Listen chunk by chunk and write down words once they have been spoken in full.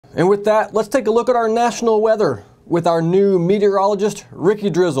And with that, let's take a look at our national weather with our new meteorologist, Ricky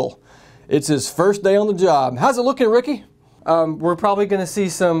Drizzle. It's his first day on the job. How's it looking, Ricky? We're probably going to see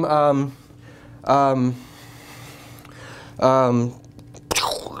some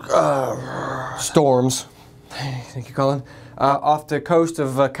storms. Thank you, Colin. Off the coast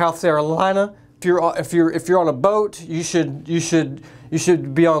of South Carolina. If you're on a boat, you should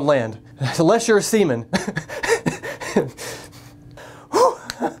be on land, unless you're a seaman.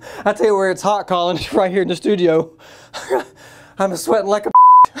 I tell you where it's hot, Colin. Right here in the studio. I'm sweating like a.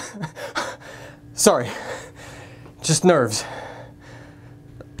 Sorry, just nerves.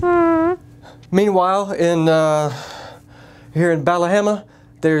 Meanwhile, here in Ballahama,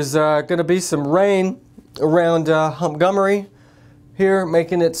 there's going to be some rain around Montgomery here,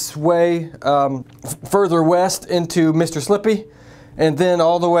 making its way further west into Mr. Slippy, and then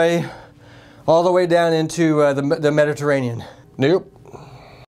all the way down into the Mediterranean. Nope.